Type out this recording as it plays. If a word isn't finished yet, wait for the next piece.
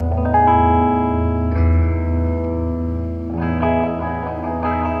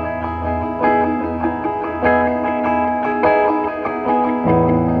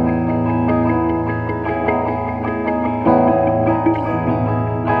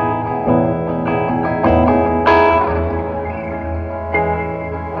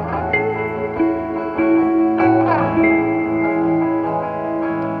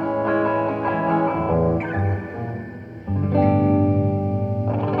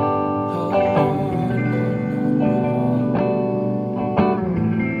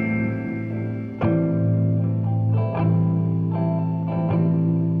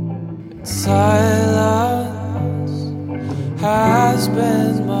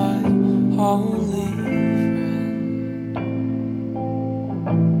only friend.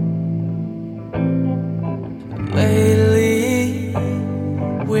 Lately,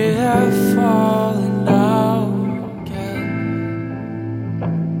 we're falling out again.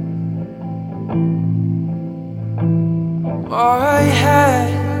 My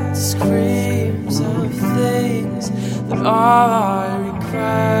head screams of things that I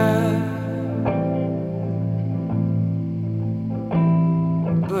regret,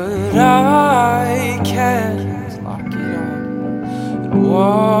 but I can't lock it up and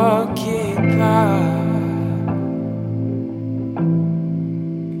walk it back,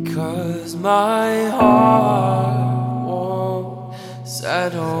 'cause my heart won't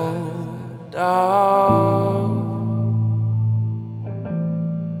settle down.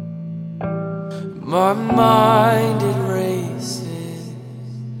 My mind, it races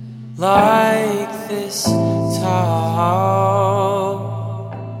like this town.